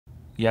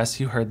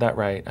Yes, you heard that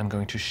right. I'm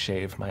going to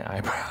shave my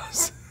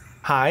eyebrows.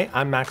 Hi,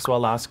 I'm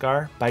Maxwell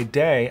Lascar. By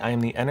day, I am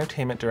the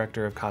entertainment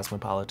director of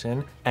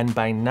Cosmopolitan, and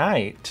by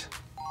night,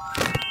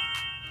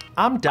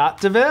 I'm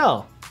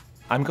Deville.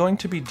 I'm going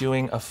to be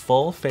doing a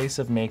full face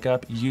of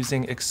makeup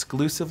using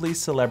exclusively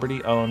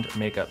celebrity-owned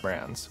makeup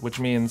brands, which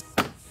means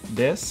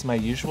this, my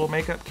usual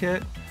makeup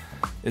kit,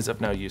 is of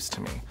no use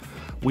to me.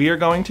 We are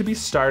going to be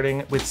starting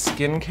with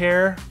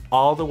skincare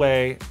all the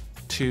way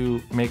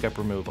to makeup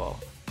removal.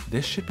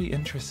 This should be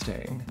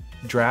interesting.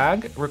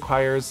 Drag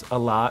requires a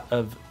lot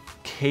of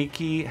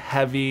cakey,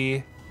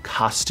 heavy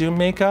costume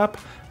makeup,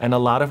 and a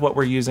lot of what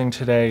we're using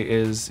today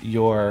is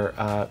your,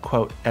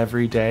 quote,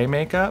 everyday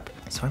makeup.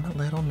 So I'm a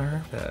little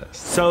nervous.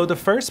 So the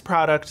first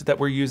product that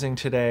we're using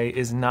today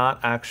is not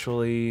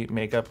actually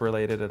makeup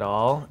related at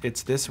all.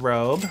 It's this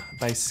robe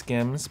by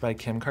Skims by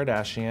Kim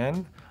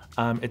Kardashian.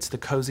 It's the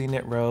cozy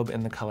knit robe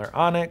in the color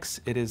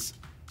Onyx. It is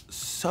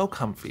so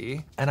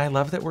comfy. And I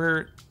love that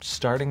we're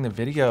starting the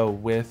video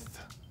with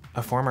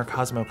a former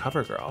Cosmo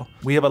cover girl.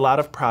 We have a lot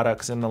of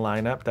products in the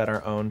lineup that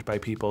are owned by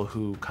people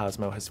who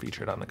Cosmo has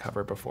featured on the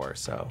cover before,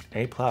 so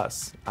A+.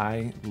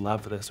 I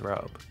love this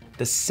robe.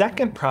 The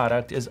second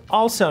product is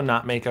also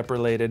not makeup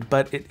related,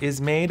 but it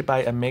is made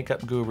by a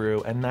makeup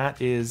guru, and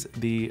that is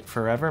the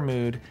Forever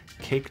Mood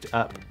Caked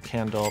Up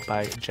Candle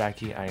by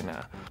Jackie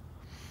Aina.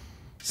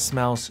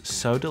 Smells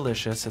so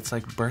delicious. It's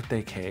like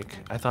birthday cake.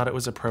 I thought it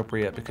was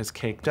appropriate because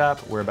caked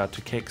up, we're about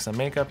to cake some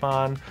makeup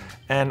on,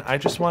 and I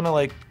just wanna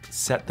like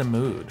set the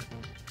mood.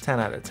 10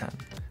 out of 10.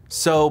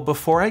 So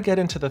before I get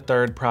into the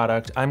third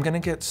product, I'm gonna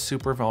get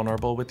super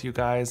vulnerable with you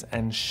guys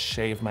and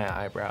shave my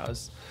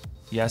eyebrows.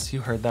 Yes, you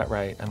heard that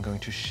right. I'm going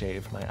to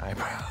shave my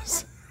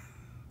eyebrows.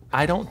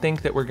 I don't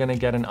think that we're gonna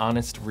get an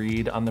honest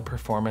read on the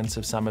performance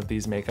of some of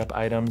these makeup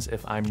items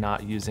if I'm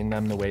not using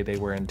them the way they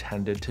were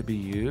intended to be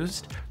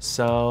used.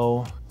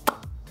 So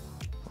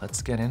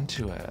let's get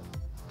into it.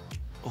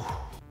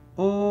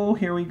 Oh,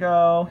 here we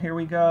go, here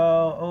we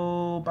go.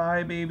 Oh,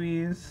 bye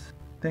babies.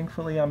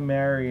 Thankfully I'm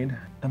married.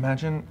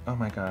 Imagine, oh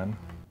my God,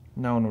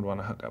 no one would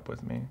wanna hook up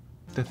with me.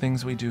 The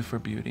things we do for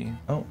beauty.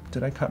 Oh,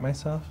 did I cut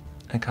myself?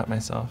 I cut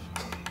myself.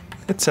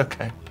 It's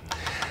okay.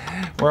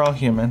 We're all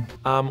human.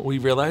 We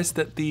realized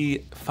that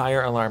the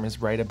fire alarm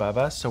is right above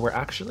us, so we're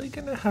actually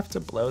gonna have to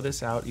blow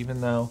this out even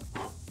though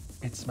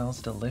it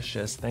smells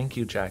delicious. Thank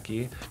you,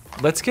 Jackie.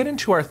 Let's get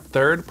into our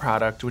third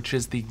product, which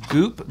is the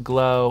Goop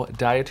Glow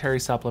Dietary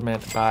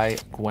Supplement by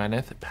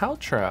Gwyneth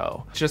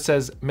Paltrow. It just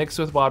says, mix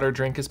with water,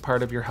 drink as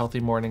part of your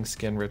healthy morning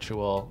skin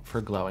ritual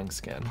for glowing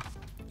skin.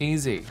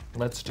 Easy,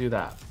 let's do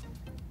that.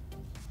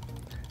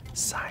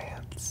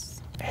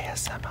 Science,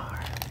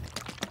 ASMR.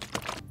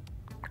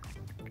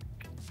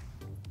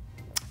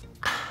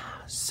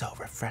 So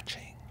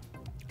refreshing.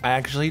 I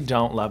actually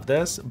don't love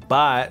this,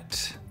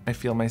 but I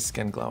feel my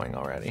skin glowing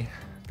already.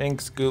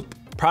 Thanks, Goop.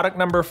 Product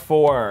number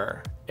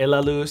 4,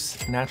 Ella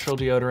Luz Natural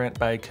Deodorant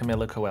by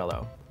Camila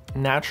Coelho.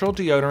 Natural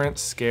deodorant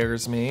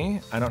scares me.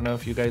 I don't know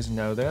if you guys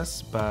know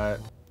this, but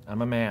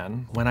I'm a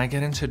man. When I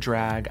get into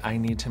drag, I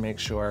need to make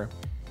sure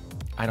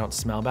I don't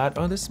smell bad.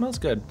 Oh, this smells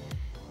good.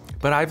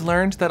 But I've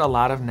learned that a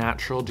lot of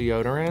natural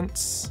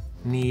deodorants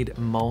need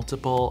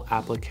multiple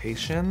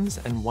applications,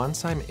 and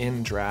once I'm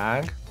in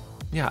drag,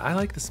 yeah, I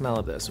like the smell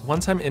of this.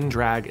 Once I'm in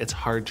drag, it's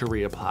hard to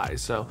reapply.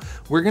 So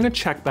we're gonna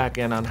check back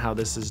in on how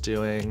this is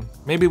doing.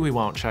 Maybe we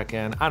won't check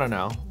in, I don't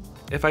know.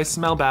 If I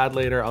smell bad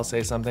later, I'll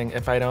say something.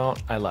 If I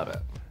don't, I love it.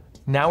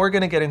 Now we're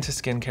gonna get into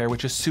skincare,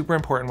 which is super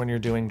important when you're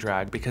doing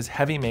drag because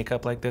heavy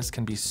makeup like this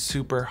can be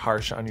super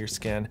harsh on your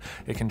skin.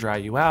 It can dry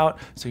you out,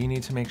 so you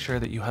need to make sure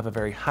that you have a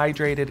very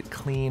hydrated,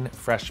 clean,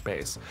 fresh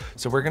base.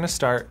 So we're gonna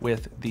start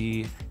with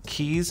the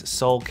Keys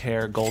Soul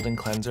Care Golden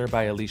Cleanser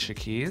by Alicia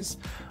Keys.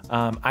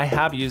 I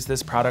have used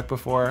this product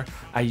before.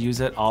 I use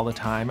it all the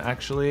time,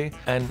 actually,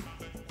 and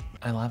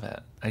I love it.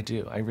 I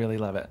do, I really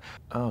love it.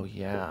 Oh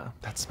yeah,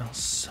 that smells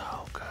so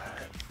good.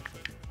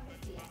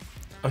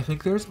 I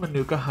think there's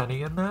Manuka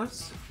honey in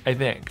this. I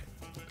think.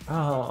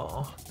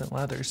 Oh, the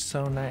leather's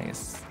so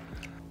nice.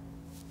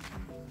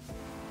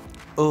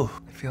 Oh,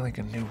 I feel like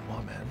a new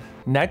woman.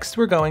 Next,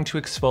 we're going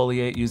to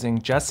exfoliate using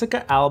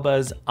Jessica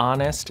Alba's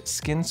Honest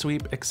Skin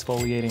Sweep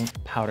Exfoliating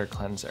Powder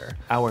Cleanser.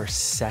 Our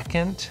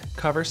second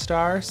cover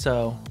star,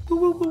 so woo,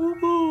 woo, woo,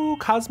 woo, woo,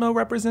 Cosmo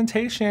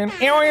representation.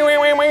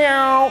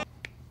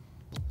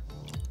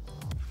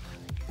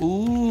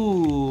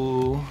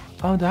 Ooh,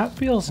 oh, that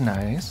feels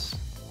nice.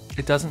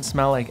 It doesn't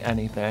smell like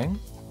anything.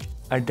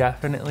 I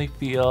definitely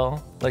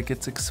feel like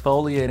it's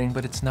exfoliating,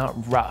 but it's not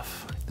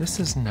rough. This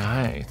is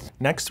nice.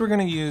 Next, we're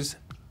gonna use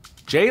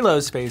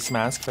JLo's face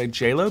mask by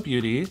JLo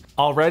Beauty.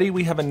 Already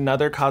we have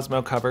another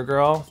Cosmo cover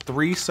girl,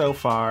 3 so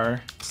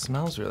far.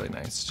 Smells really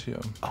nice too.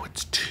 Oh,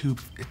 it's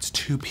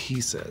two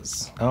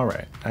pieces. All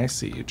right, I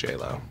see you,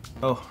 JLo.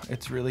 Oh,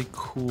 it's really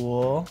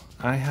cool.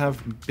 I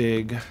have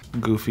big,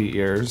 goofy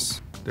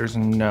ears. There's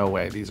no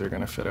way these are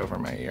gonna fit over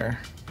my ear.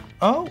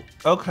 Oh,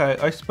 okay,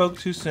 I spoke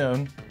too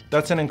soon.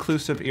 That's an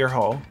inclusive ear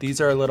hole.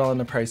 These are a little on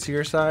the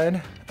pricier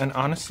side. And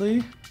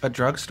honestly, a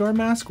drugstore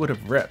mask would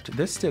have ripped.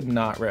 This did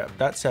not rip.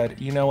 That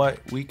said, you know what?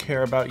 We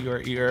care about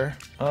your ear.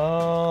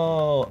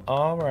 Oh,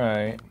 all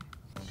right.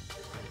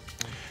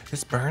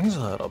 This burns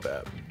a little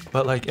bit,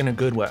 but like in a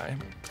good way.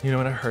 You know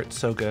what? It hurts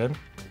so good.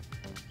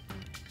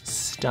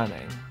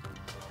 Stunning.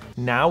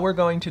 Now we're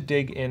going to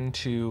dig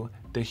into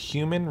the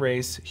Human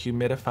Race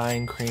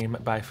Humidifying Cream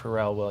by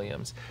Pharrell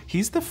Williams.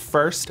 He's the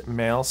first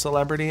male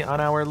celebrity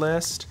on our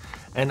list,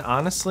 and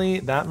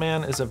honestly, that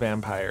man is a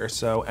vampire,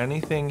 so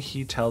anything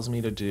he tells me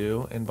to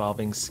do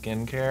involving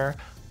skincare,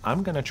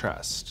 I'm gonna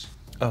trust.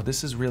 Oh,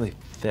 this is really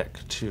thick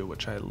too,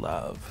 which I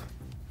love.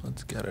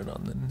 Let's get it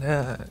on the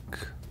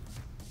neck.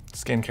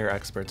 Skincare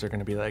experts are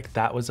gonna be like,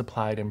 that was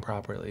applied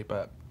improperly,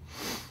 but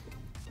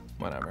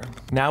whatever.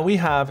 Now we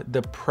have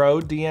the Pro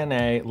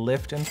DNA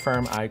Lift and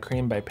Firm Eye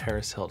Cream by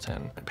Paris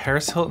Hilton.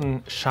 Paris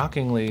Hilton,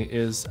 shockingly,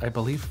 is, I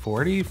believe,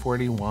 40,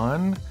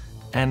 41,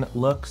 and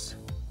looks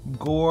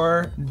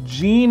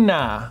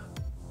gorgina.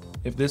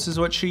 If this is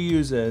what she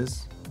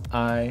uses,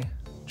 I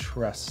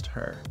trust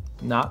her.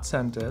 Not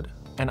scented.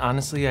 And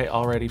honestly, I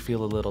already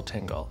feel a little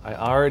tingle. I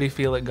already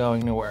feel it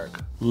going to work.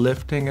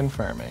 Lifting and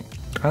firming.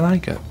 I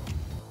like it.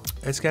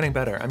 It's getting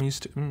better. I'm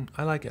used to,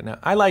 I like it now.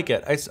 I like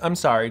it. I'm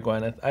sorry,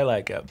 Gwyneth, I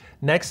like it.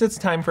 Next, it's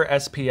time for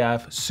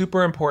SPF.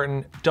 Super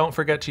important, don't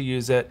forget to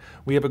use it.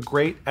 We have a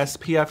great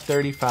SPF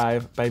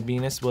 35 by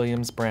Venus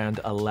Williams brand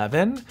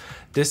 11.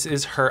 This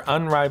is her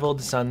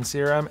unrivaled sun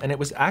serum, and it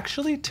was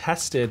actually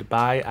tested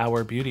by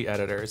our beauty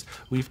editors.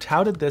 We've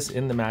touted this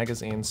in the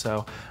magazine,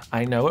 so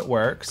I know it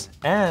works.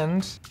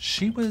 And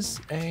she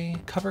was a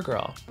cover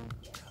girl.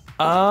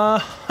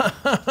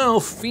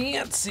 Oh,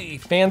 fancy,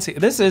 fancy.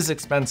 This is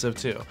expensive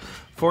too.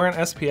 For an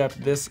SPF,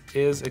 this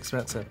is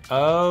expensive.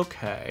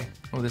 Okay.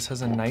 Oh, this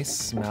has a nice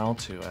smell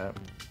to it.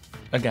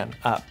 Again,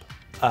 up,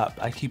 up.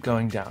 I keep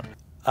going down.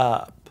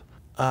 Up,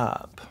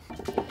 up.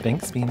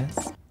 Thanks, Venus.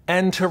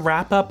 And to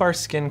wrap up our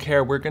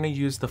skincare, we're gonna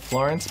use the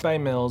Florence by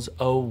Mills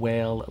Oh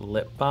Whale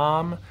Lip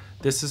Balm.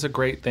 This is a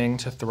great thing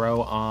to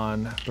throw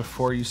on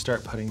before you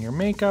start putting your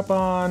makeup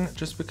on,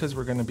 just because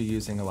we're gonna be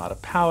using a lot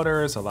of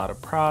powders, a lot of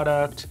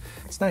product.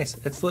 It's nice,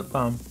 it's lip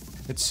balm.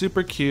 It's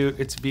super cute,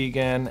 it's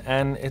vegan,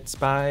 and it's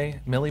by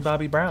Millie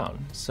Bobby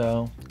Brown.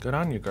 So good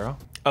on you, girl.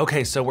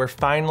 Okay, so we're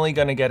finally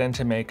gonna get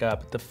into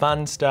makeup, the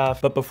fun stuff.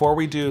 But before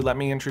we do, let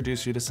me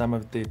introduce you to some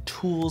of the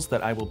tools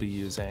that I will be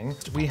using.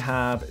 We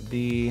have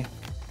the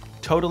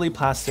Totally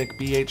Plastic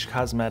BH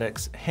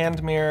Cosmetics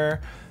Hand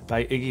Mirror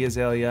by Iggy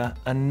Azalea,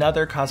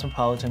 another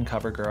Cosmopolitan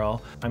cover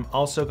girl. I'm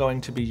also going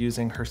to be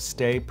using her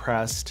Stay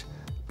Pressed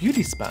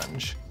Beauty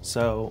Sponge.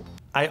 So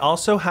I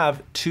also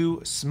have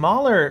two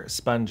smaller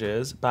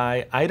sponges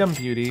by Item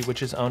Beauty,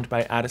 which is owned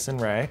by Addison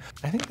Rae.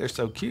 I think they're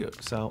so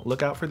cute, so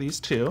look out for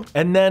these two.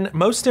 And then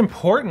most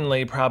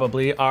importantly,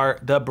 probably, are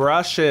the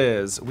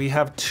brushes. We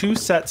have two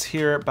sets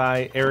here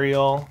by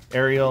Ariel.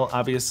 Ariel,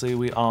 obviously,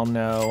 we all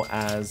know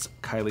as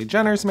Kylie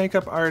Jenner's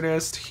makeup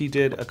artist. He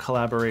did a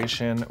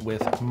collaboration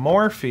with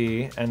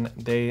Morphe, and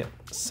they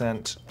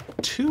sent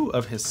two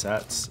of his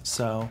sets,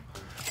 so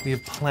we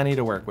have plenty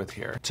to work with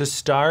here. To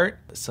start,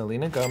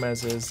 Selena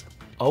Gomez's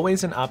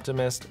Always an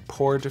Optimist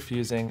Pore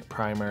Diffusing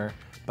Primer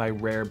by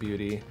Rare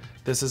Beauty.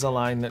 This is a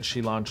line that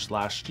she launched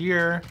last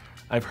year.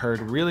 I've heard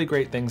really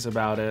great things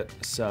about it,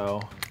 so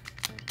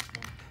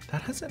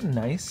that has a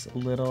nice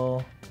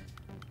little,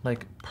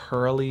 like,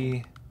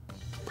 pearly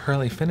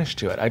finish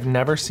to it. I've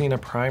never seen a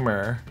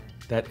primer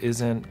that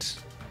isn't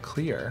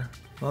clear.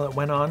 Well, it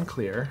went on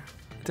clear.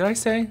 Did I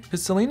say?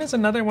 Because Selena's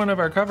another one of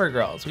our cover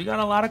girls. We got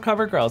a lot of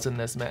cover girls in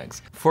this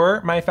mix.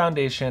 For my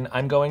foundation,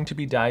 I'm going to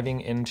be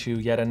diving into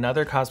yet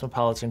another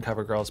Cosmopolitan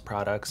cover girls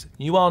products.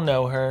 You all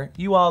know her,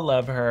 you all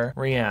love her,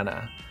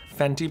 Ariana,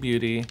 Fenty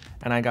Beauty,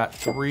 and I got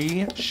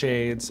 3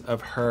 shades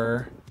of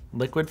her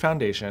liquid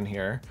foundation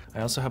here.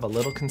 I also have a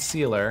little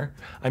concealer.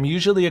 I'm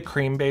usually a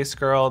cream-based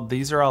girl.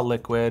 These are all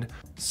liquid,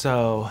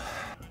 so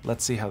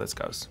let's see how this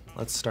goes.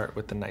 Let's start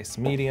with the nice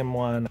medium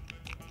one.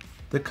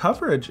 The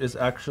coverage is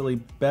actually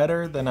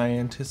better than I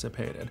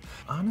anticipated.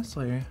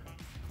 Honestly,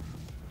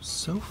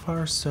 so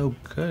far so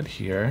good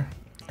here.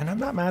 And I'm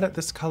not mad at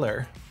this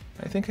color.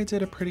 I think I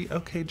did a pretty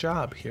okay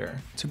job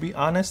here. To be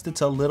honest,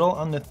 it's a little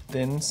on the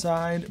thin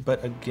side,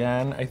 but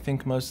again, I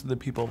think most of the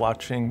people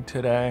watching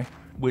today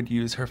would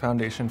use her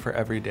foundation for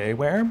everyday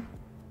wear.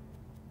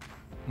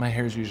 My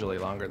hair's usually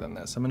longer than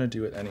this. I'm gonna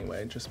do it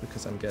anyway, just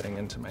because I'm getting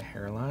into my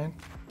hairline.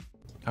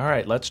 All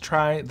right, let's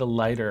try the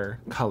lighter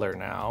color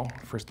now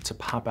to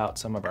pop out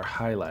some of our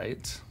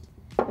highlights.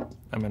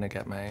 I'm gonna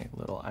get my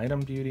little Item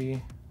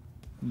Beauty.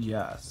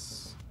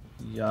 Yes,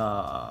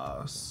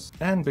 yes.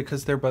 And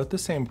because they're both the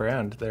same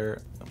brand,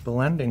 they're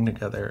blending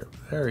together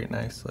very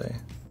nicely.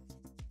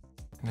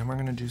 And then we're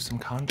gonna do some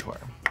contour.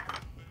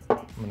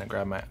 I'm gonna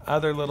grab my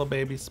other little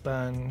baby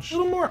sponge. A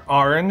little more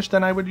orange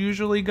than I would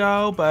usually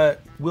go,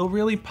 but we'll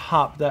really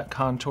pop that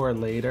contour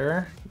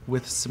later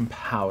with some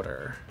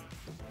powder.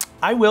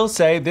 I will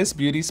say this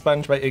beauty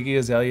sponge by Iggy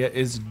Azalea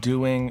is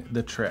doing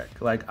the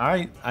trick. Like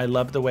I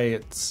love the way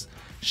it's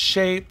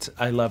shaped.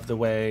 I love the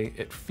way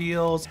it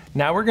feels.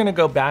 Now we're gonna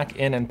go back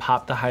in and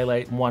pop the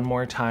highlight one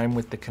more time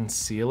with the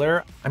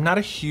concealer. I'm not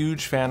a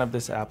huge fan of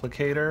this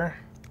applicator,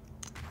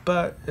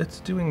 but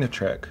it's doing the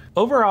trick.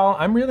 Overall,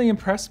 I'm really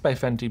impressed by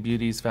Fenty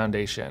Beauty's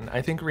foundation.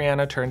 I think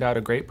Ariana turned out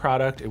a great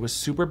product. It was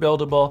super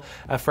buildable.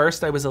 At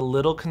first, I was a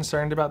little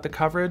concerned about the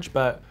coverage,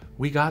 but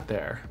we got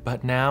there.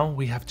 But now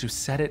we have to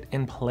set it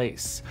in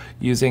place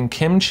using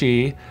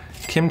Kimchi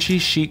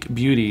Chic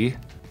Beauty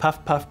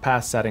Puff Puff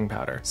Pass Setting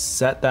Powder.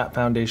 Set that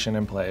foundation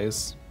in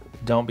place.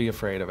 Don't be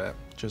afraid of it.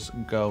 Just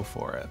go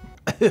for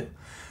it.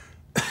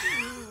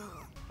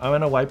 I'm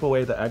gonna wipe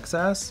away the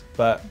excess,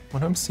 but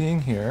what I'm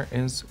seeing here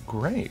is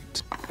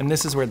great. And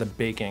this is where the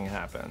baking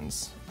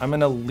happens. I'm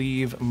gonna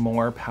leave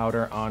more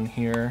powder on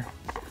here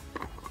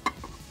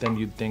than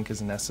you'd think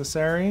is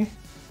necessary.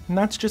 And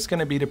that's just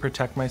gonna be to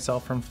protect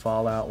myself from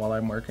fallout while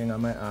I'm working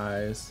on my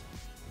eyes.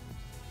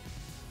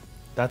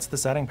 That's the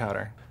setting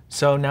powder.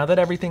 So now that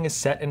everything is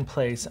set in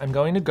place, I'm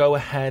going to go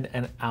ahead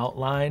and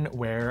outline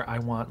where I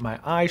want my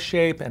eye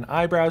shape and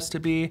eyebrows to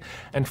be.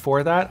 And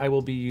for that, I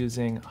will be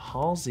using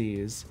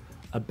Halsey's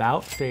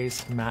About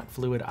Face Matte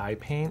Fluid Eye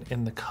Paint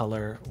in the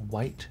color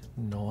White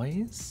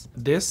Noise.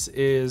 This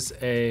is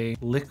a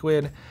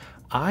liquid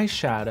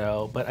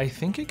eyeshadow, but I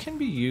think it can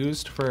be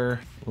used for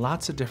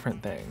lots of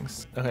different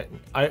things. Okay,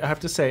 I have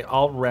to say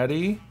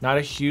already, not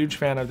a huge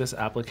fan of this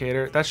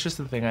applicator. That's just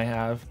the thing I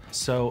have.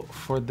 So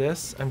for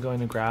this, I'm going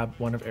to grab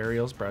one of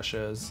Ariel's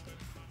brushes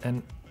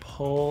and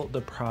pull the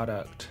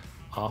product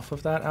off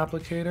of that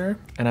applicator.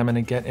 And I'm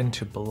gonna get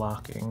into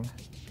blocking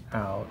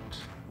out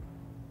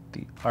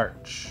the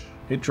arch.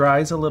 It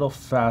dries a little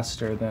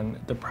faster than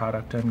the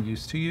product I'm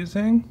used to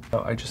using,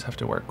 so I just have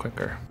to work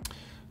quicker.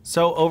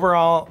 So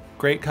overall,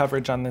 great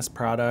coverage on this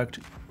product.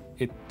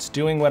 It's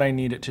doing what I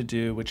need it to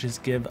do, which is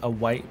give a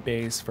white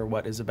base for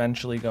what is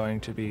eventually going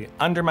to be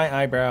under my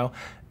eyebrow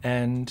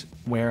and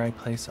where I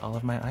place all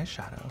of my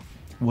eyeshadow.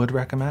 Would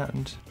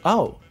recommend.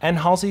 Oh, and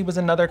Halsey was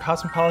another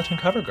Cosmopolitan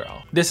cover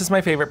girl. This is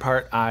my favorite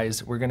part,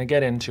 eyes. We're gonna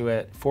get into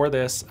it. For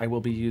this, I will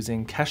be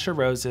using Kesha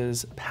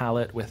Rose's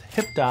palette with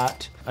Hip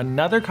Dot,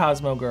 another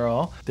Cosmo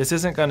girl. This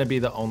isn't gonna be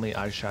the only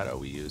eyeshadow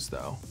we use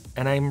though.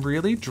 And I'm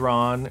really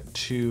drawn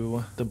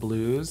to the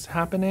blues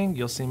happening.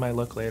 You'll see my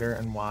look later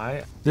and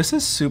why. This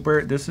is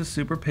super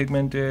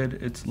pigmented.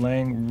 It's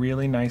laying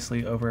really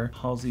nicely over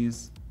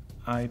Halsey's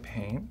eye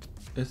paint.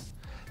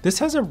 This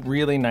has a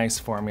really nice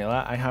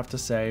formula, I have to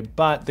say,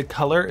 but the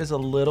color is a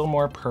little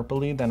more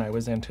purpley than I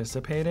was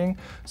anticipating.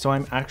 So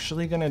I'm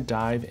actually gonna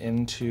dive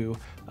into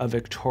a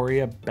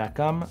Victoria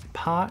Beckham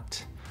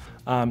pot.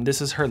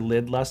 This is her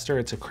lid luster.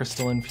 It's a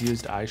crystal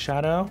infused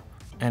eyeshadow,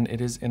 and it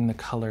is in the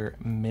color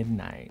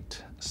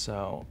Midnight.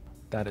 So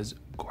that is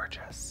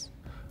gorgeous.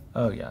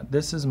 Oh yeah,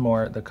 this is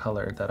more the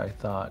color that I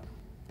thought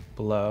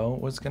Blow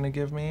was gonna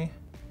give me.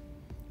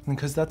 And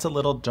because that's a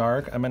little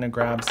dark, I'm gonna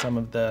grab some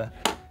of the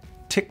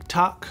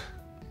TikTok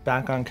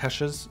back on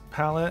Kesha's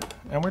palette,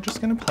 and we're just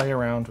gonna play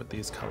around with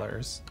these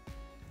colors.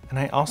 And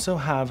I also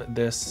have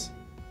this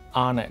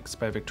Onyx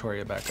by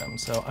Victoria Beckham,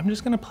 so I'm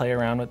just gonna play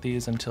around with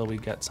these until we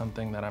get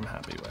something that I'm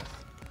happy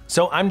with.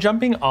 So I'm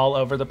jumping all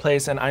over the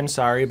place, and I'm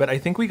sorry, but I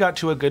think we got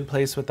to a good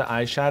place with the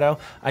eyeshadow.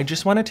 I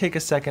just wanna take a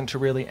second to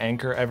really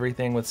anchor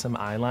everything with some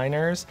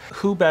eyeliners.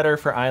 Who better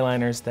for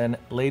eyeliners than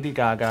Lady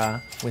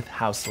Gaga with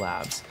Haus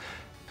Labs?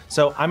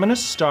 So I'm gonna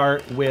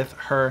start with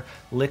her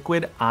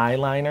liquid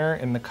eyeliner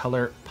in the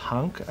color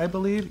Punk, I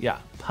believe. Yeah,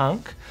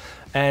 Punk.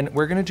 And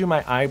we're gonna do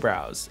my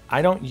eyebrows.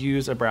 I don't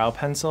use a brow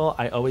pencil.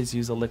 I always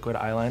use a liquid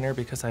eyeliner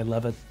because I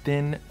love a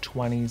thin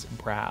 20s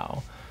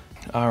brow.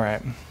 All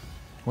right,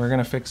 we're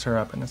gonna fix her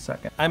up in a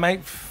second. I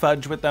might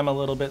fudge with them a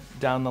little bit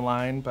down the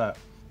line, but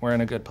we're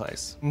in a good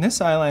place. And this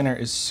eyeliner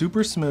is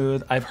super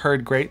smooth. I've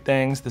heard great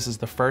things. This is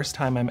the first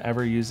time I'm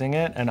ever using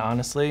it, and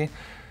honestly,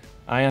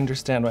 I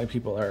understand why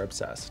people are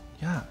obsessed.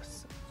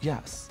 Yes,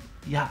 yes,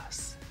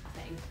 yes.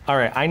 All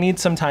right, I need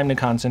some time to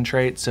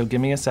concentrate, so give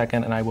me a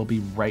second and I will be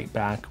right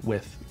back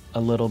with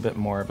a little bit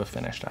more of a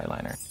finished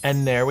eyeliner.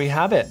 And there we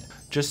have it.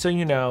 Just so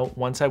you know,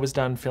 once I was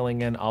done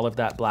filling in all of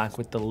that black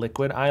with the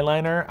liquid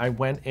eyeliner, I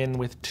went in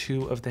with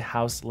 2 of the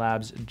Haus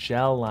Labs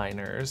gel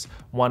liners,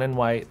 one in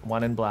white,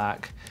 one in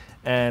black,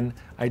 and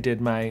I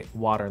did my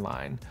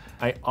waterline.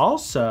 I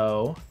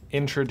also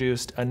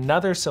introduced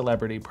another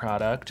celebrity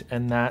product,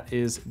 and that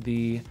is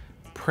the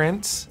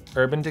Prince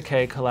Urban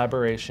Decay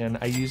collaboration.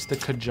 I used the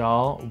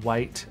Kajal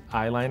white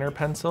eyeliner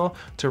pencil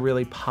to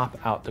really pop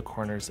out the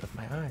corners of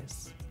my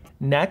eyes.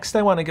 Next,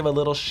 I want to give a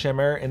little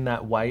shimmer in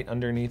that white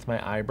underneath my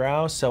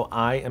eyebrow, so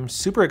I am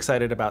super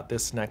excited about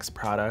this next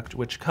product,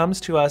 which comes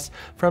to us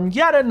from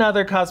yet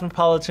another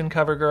Cosmopolitan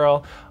cover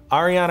girl,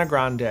 Ariana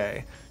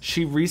Grande.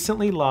 She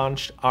recently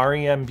launched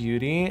REM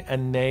Beauty,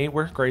 and they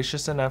were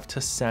gracious enough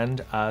to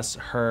send us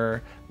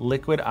her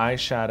liquid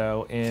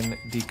eyeshadow in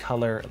the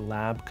color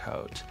Lab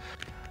Coat.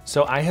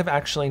 So I have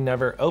actually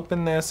never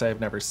opened this, I have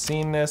never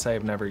seen this, I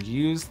have never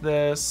used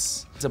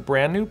this. It's a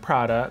brand new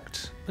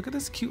product. Look at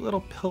this cute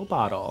little pill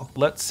bottle.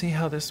 Let's see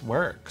how this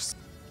works.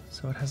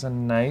 So it has a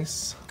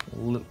nice,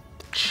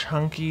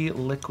 chunky,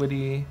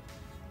 liquidy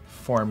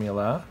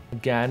formula.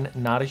 Again,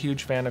 not a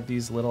huge fan of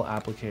these little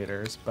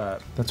applicators,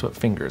 but that's what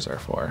fingers are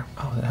for.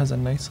 Oh, it has a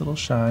nice little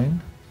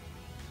shine.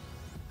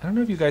 I don't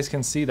know if you guys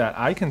can see that.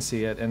 I can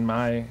see it in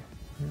my,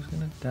 I'm just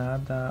gonna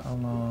dab that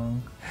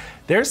along.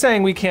 They're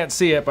saying we can't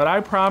see it, but I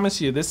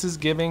promise you, this is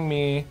giving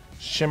me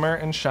shimmer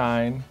and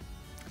shine.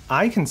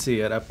 I can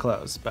see it up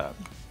close, but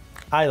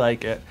I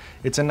like it.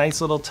 It's a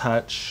nice little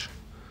touch.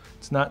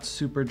 It's not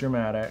super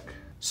dramatic.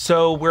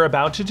 So we're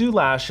about to do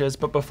lashes,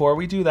 but before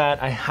we do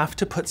that, I have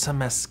to put some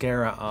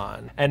mascara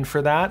on. And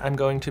for that, I'm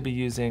going to be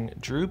using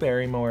Drew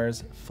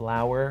Barrymore's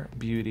Flower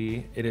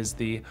Beauty. It is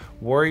the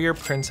Warrior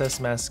Princess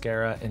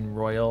Mascara in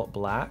Royal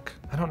Black.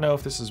 I don't know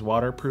if this is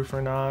waterproof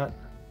or not,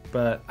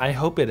 but I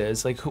hope it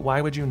is. Like, why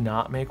would you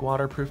not make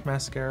waterproof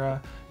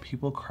mascara?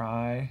 People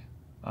cry,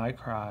 I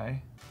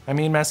cry. I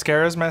mean,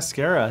 mascara is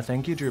mascara.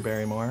 Thank you, Drew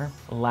Barrymore.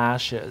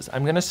 Lashes.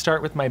 I'm gonna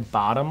start with my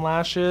bottom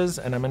lashes,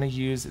 and I'm gonna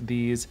use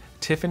these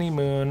Tiffany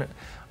Moon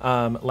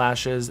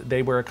lashes.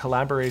 They were a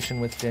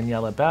collaboration with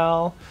Daniela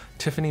Bell.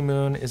 Tiffany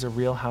Moon is a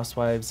Real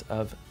Housewives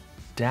of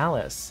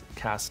Dallas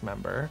cast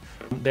member.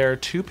 There are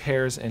 2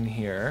 pairs in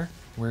here.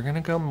 We're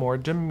gonna go more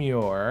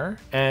demure.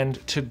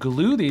 And to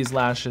glue these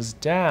lashes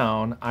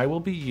down, I will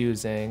be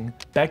using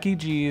Becky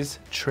G's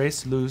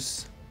Trace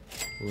Loose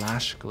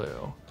Lash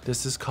Glue.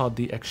 This is called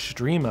the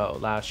Extremo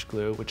Lash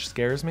Glue, which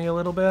scares me a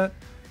little bit.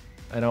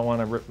 I don't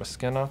want to rip my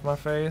skin off my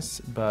face,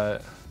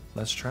 but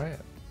let's try it.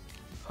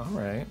 All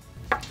right.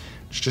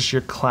 It's just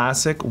your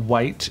classic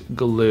white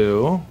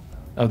glue.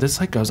 Oh, this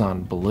like goes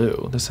on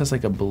blue. This has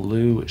like a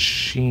blue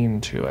sheen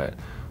to it.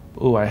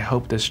 Ooh, I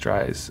hope this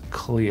dries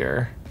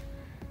clear.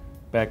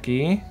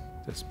 Becky,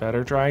 this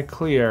better dry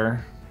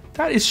clear.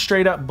 That is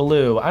straight up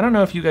blue. I don't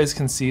know if you guys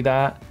can see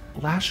that.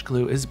 Lash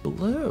glue is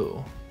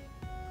blue.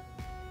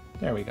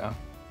 There we go.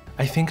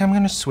 I think I'm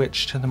gonna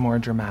switch to the more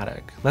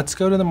dramatic. Let's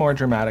go to the more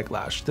dramatic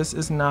lash. This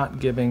is not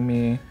giving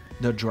me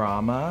the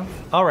drama.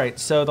 All right,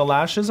 so the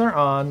lashes are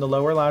on. The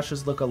lower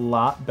lashes look a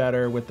lot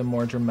better with the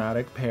more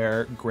dramatic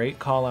pair. Great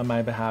call on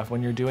my behalf.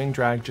 When you're doing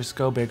drag, just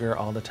go bigger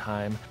all the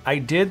time. I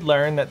did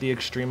learn that the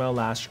Extremo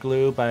Lash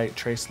Glue by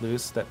Trace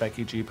Loose that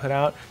Becky G put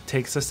out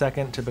takes a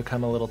second to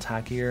become a little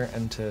tackier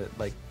and to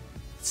like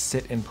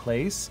sit in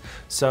place.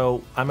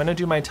 So I'm gonna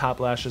do my top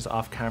lashes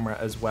off camera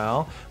as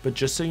well, but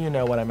just so you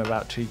know what I'm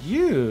about to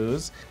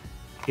use,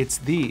 it's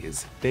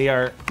these. They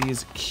are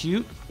these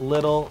cute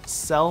little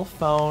cell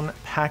phone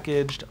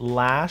packaged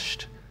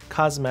lashed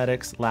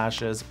cosmetics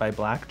lashes by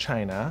Black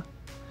China.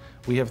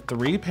 We have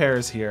 3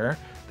 pairs here.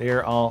 They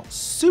are all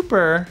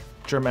super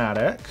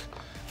dramatic,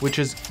 which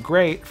is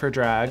great for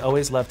drag.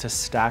 Always love to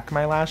stack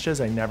my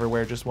lashes. I never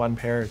wear just 1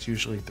 pair. It's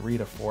usually 3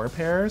 to 4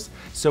 pairs.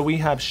 So we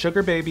have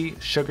Sugar Baby,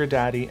 Sugar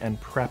Daddy, and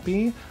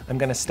Preppy. I'm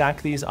gonna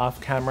stack these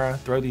off camera,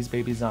 throw these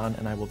babies on,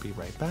 and I will be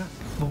right back.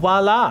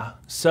 Voila!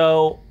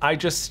 So I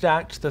just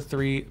stacked the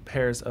 3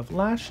 pairs of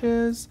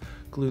lashes,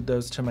 glued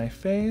those to my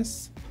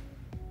face,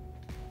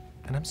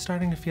 and I'm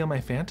starting to feel my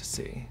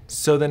fantasy.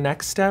 So the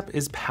next step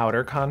is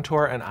powder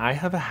contour, and I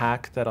have a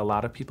hack that a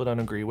lot of people don't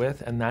agree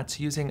with, and that's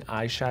using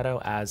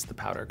eyeshadow as the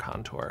powder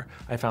contour.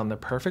 I found the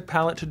perfect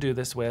palette to do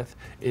this with.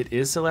 It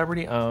is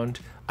celebrity owned.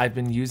 I've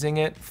been using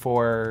it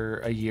for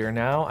a year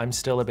now. I'm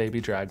still a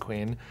baby drag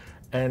queen.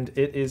 And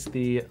it is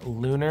the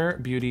Lunar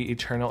Beauty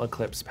Eternal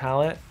Eclipse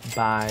palette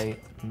by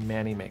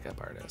Manny Makeup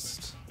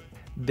Artist.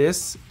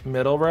 This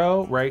middle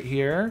row right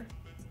here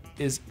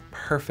is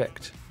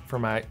perfect for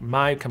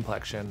my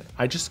complexion.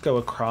 I just go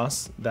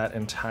across that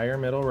entire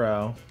middle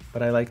row,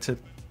 but I like to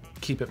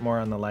keep it more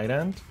on the light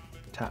end.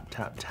 Tap,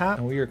 tap, tap.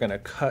 And we are gonna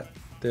cut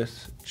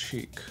this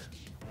cheek.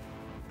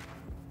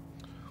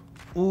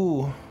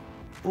 Ooh,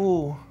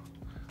 ooh.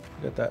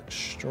 Get that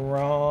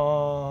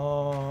strong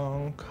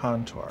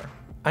contour.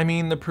 I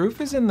mean, the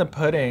proof is in the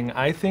pudding.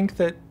 I think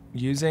that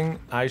using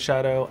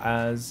eyeshadow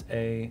as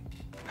a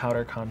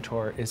powder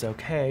contour is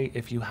okay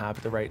if you have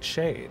the right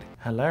shade.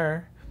 Hello.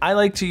 I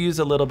like to use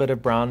a little bit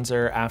of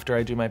bronzer after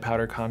I do my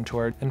powder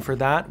contour, and for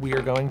that we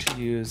are going to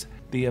use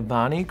the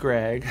Avani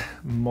Gregg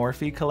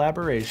Morphe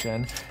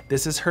collaboration.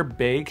 This is her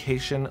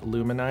Vacation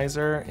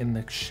Luminizer in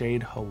the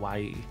shade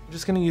Hawaii. I'm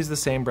just gonna use the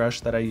same brush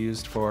that I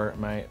used for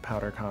my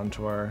powder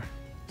contour.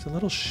 There's a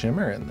little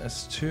shimmer in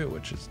this too,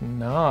 which is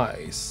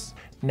nice.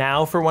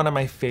 Now for one of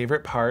my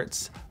favorite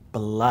parts,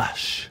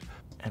 blush.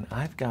 And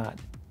I've got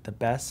the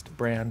best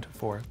brand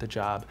for the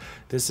job.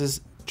 This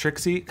is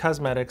Trixie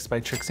Cosmetics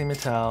by Trixie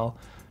Mattel.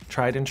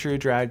 Tried and true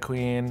drag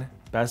queen,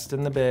 best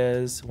in the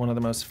biz, one of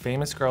the most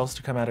famous girls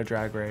to come out of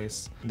Drag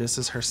Race. This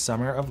is her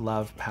Summer of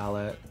Love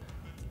palette.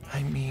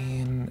 I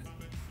mean,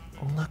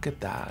 look at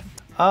that.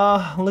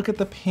 Oh, look at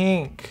the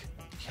pink.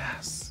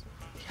 Yes,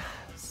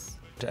 yes.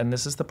 And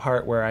this is the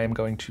part where I am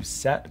going to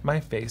set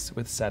my face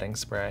with setting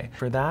spray.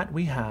 For that,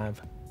 we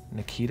have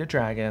Nikita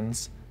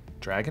Dragon's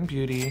Dragon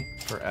Beauty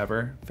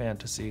Forever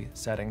Fantasy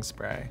Setting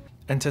Spray.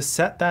 And to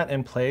set that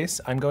in place,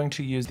 I'm going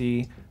to use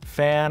the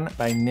Fan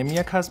by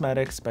Nimya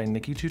Cosmetics by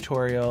Nikki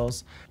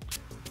Tutorials.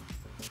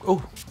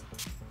 Oh,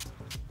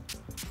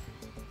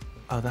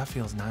 oh, that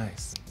feels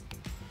nice.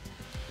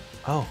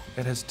 Oh,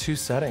 it has 2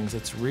 settings.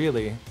 It's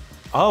really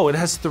Oh, it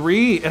has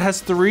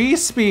three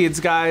speeds,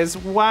 guys.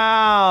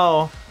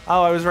 Wow.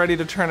 Oh, I was ready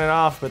to turn it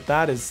off, but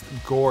that is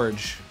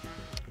gorge.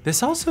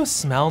 This also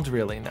smelled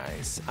really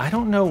nice. I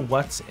don't know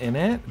what's in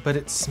it, but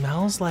it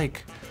smells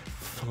like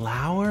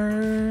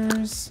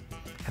flowers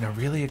and a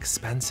really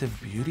expensive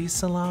beauty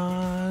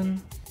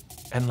salon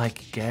and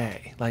like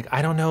gay. Like,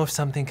 I don't know if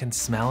something can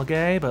smell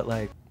gay, but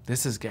like,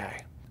 this is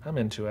gay. I'm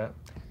into it.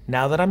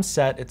 Now that I'm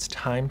set, it's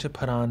time to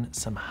put on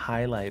some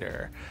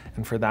highlighter.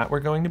 And for that, we're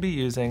going to be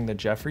using the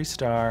Jeffree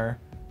Star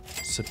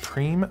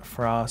Supreme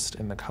Frost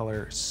in the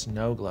color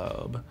Snow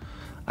Globe.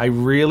 I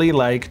really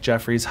like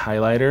Jeffree's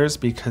highlighters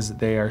because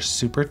they are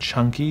super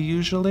chunky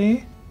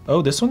usually.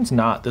 Oh, this one's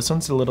not. This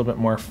one's a little bit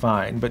more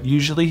fine, but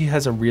usually he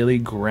has a really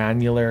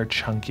granular,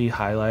 chunky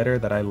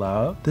highlighter that I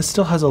love. This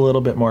still has a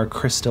little bit more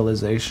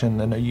crystallization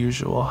than a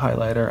usual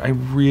highlighter. I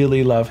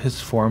really love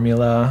his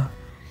formula.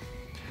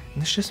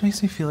 And this just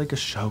makes me feel like a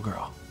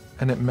showgirl.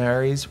 And it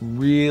marries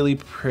really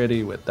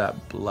pretty with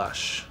that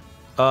blush.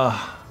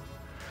 Ugh.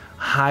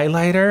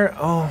 Highlighter,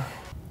 oh,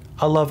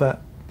 I love it.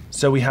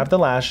 So we have the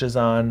lashes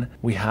on,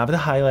 we have the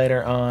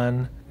highlighter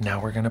on,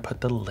 now we're gonna put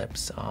the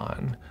lips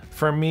on.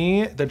 For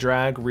me, the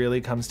drag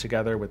really comes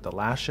together with the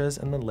lashes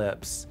and the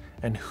lips,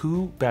 and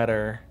who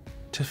better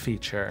to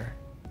feature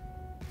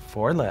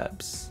for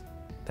lips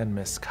than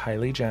Miss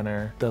Kylie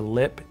Jenner, the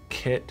lip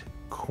kit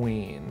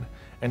queen.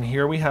 And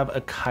here we have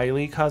a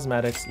Kylie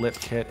Cosmetics lip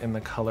kit in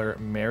the color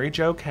Mary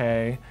Jo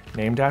K,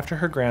 named after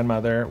her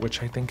grandmother,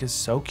 which I think is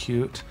so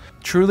cute.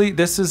 Truly,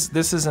 this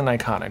is an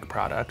iconic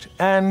product.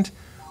 And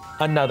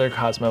another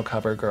Cosmo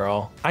cover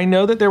girl. I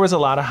know that there was a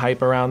lot of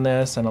hype around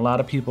this and a lot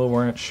of people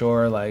weren't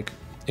sure like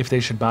if they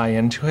should buy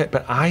into it,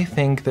 but I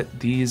think that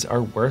these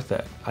are worth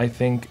it. I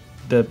think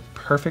the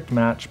perfect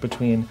match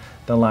between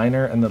the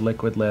liner and the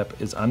liquid lip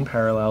is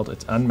unparalleled,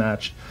 it's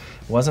unmatched.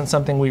 It wasn't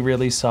something we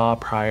really saw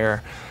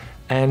prior.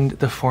 And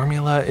the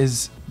formula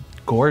is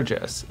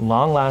gorgeous,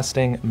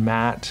 long-lasting,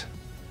 matte.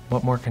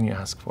 What more can you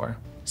ask for?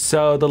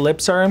 So the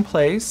lips are in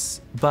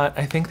place, but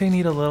I think they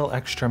need a little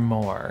extra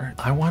more.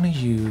 I wanna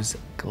use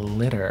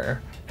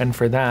glitter. And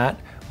for that,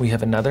 we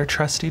have another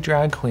trusty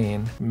drag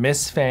queen,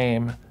 Miss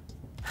Fame.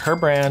 Her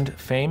brand,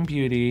 Fame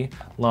Beauty,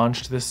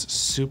 launched this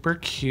super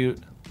cute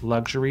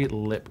luxury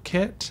lip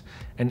kit.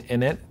 And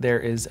in it, there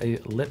is a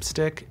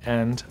lipstick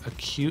and a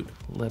cute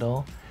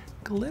little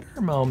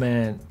glitter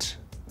moment.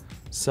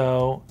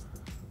 So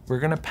we're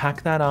gonna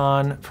pack that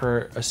on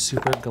for a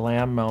super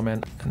glam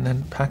moment and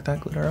then pack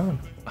that glitter on.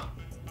 Oh,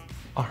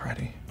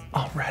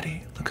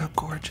 already, look how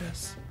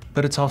gorgeous.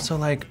 But it's also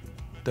like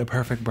the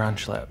perfect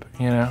brunch lip,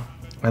 you know?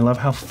 I love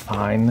how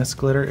fine this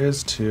glitter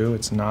is too.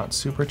 It's not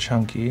super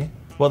chunky.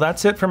 Well,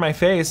 that's it for my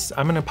face.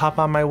 I'm gonna pop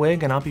on my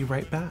wig and I'll be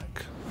right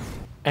back.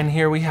 And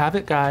here we have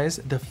it, guys,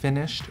 the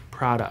finished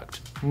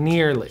product,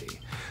 nearly.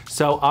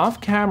 So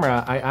off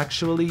camera, I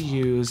actually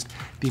used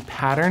the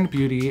Patterned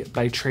Beauty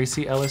by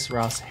Tracy Ellis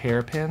Ross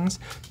hairpins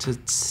to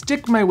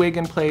stick my wig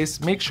in place,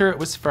 make sure it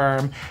was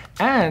firm,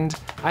 and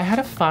I had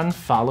a fun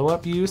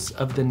follow-up use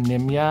of the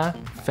Nimya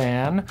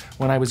fan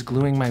when I was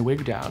gluing my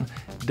wig down.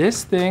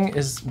 This thing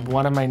is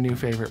one of my new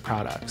favorite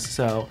products,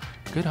 so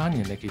good on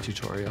you, Nikki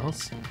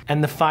Tutorials.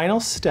 And the final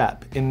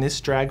step in this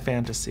drag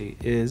fantasy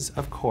is,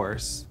 of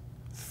course,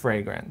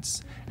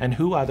 fragrance. And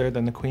who other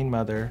than the Queen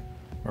Mother,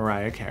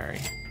 Mariah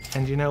Carey.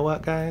 And you know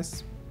what,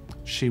 guys?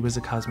 She was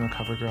a Cosmo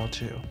cover girl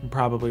too.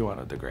 Probably one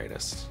of the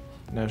greatest.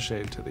 No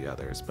shade to the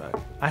others, but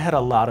I had a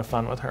lot of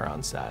fun with her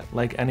on set.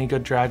 Like any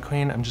good drag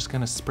queen, I'm just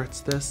gonna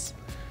spritz this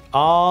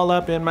all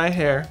up in my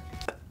hair.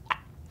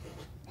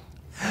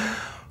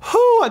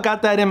 Whew, I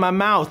got that in my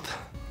mouth.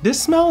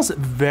 This smells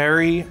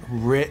very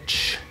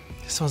rich.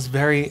 This smells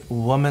very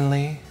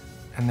womanly,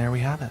 and there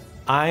we have it.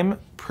 I'm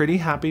pretty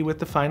happy with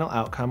the final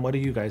outcome. What do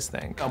you guys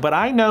think? But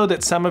I know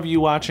that some of you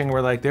watching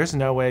were like, there's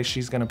no way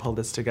she's gonna pull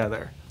this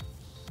together.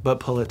 But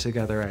pull it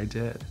together I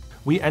did.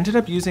 We ended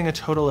up using a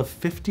total of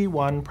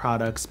 51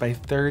 products by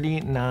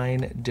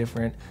 39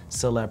 different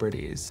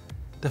celebrities.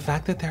 The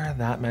fact that there are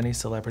that many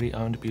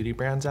celebrity-owned beauty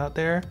brands out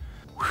there,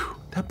 whew,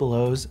 that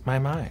blows my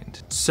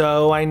mind.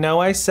 So I know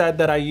I said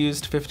that I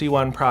used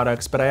 51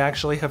 products, but I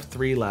actually have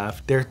 3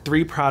 left. There are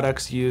 3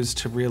 products used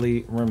to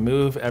really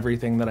remove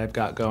everything that I've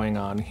got going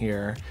on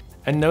here.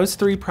 And those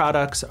 3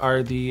 products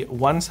are the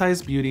One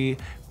Size Beauty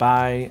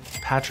by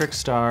Patrick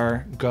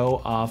Starr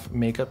Go Off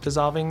Makeup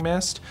Dissolving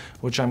Mist,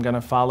 which I'm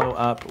gonna follow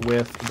up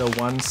with the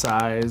One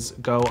Size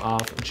Go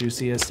Off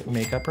Juiciest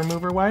Makeup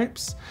Remover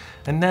Wipes.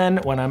 And then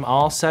when I'm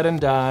all said and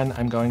done,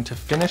 I'm going to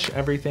finish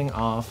everything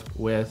off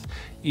with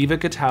Eva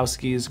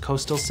Gutowski's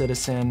Coastal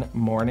Citizen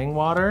Morning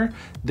Water.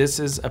 This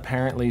is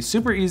apparently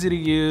super easy to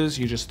use.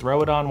 You just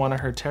throw it on one of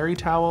her terry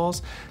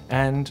towels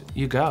and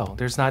you go.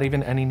 There's not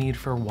even any need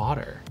for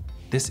water.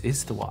 This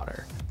is the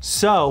water.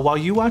 So while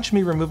you watch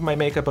me remove my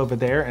makeup over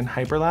there and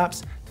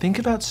hyperlapse, think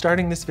about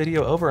starting this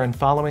video over and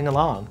following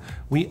along.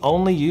 We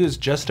only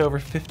used just over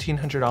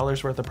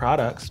 $1,500 worth of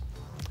products.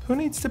 Who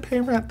needs to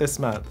pay rent this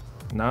month?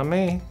 Not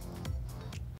me.